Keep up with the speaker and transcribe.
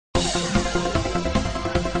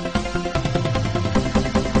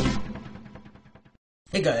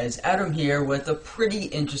Hey guys, Adam here with a pretty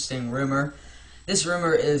interesting rumor. This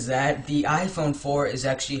rumor is that the iPhone 4 is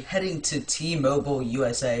actually heading to T-Mobile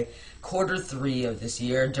USA Q3 of this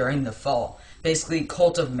year during the fall. Basically,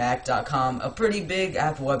 cultofmac.com, a pretty big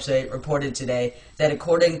Apple website, reported today that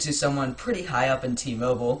according to someone pretty high up in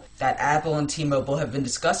T-Mobile, that Apple and T-Mobile have been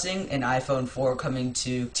discussing an iPhone 4 coming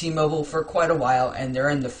to T-Mobile for quite a while, and they're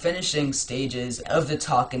in the finishing stages of the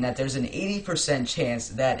talk, and that there's an 80% chance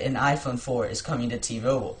that an iPhone 4 is coming to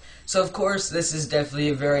T-Mobile. So of course, this is definitely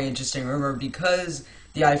a very interesting rumor because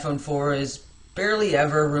the iPhone 4 is barely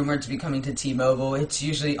ever rumored to be coming to T-Mobile. It's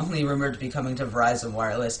usually only rumored to be coming to Verizon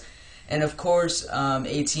Wireless. And of course,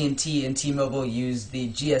 AT&T and T-Mobile use the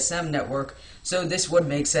GSM network, so this would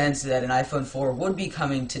make sense that an iPhone 4 would be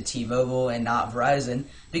coming to T-Mobile and not Verizon,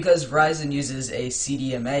 because Verizon uses a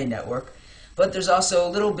CDMA network. But there's also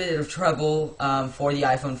a little bit of trouble for the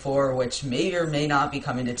iPhone 4, which may or may not be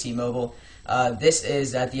coming to T-Mobile. This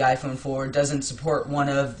is that the iPhone 4 doesn't support one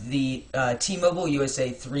of the T-Mobile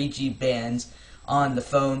USA 3G bands on the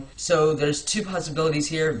phone. So there's two possibilities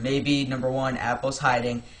here. Maybe, number one, Apple's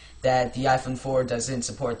hiding that the iPhone 4 doesn't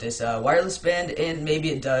support this wireless band, and maybe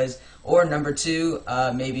it does. Or number two,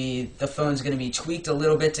 maybe the phone's going to be tweaked a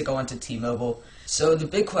little bit to go onto T-Mobile. So the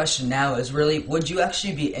big question now is really, would you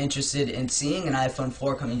actually be interested in seeing an iPhone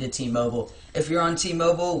 4 coming to T-Mobile? If you're on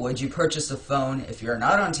T-Mobile, would you purchase the phone? If you're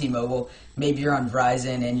not on T-Mobile, maybe you're on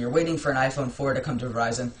Verizon and you're waiting for an iPhone 4 to come to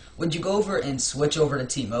Verizon, would you go over and switch over to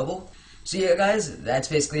T-Mobile? So yeah guys, that's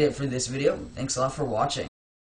basically it for this video. Thanks a lot for watching.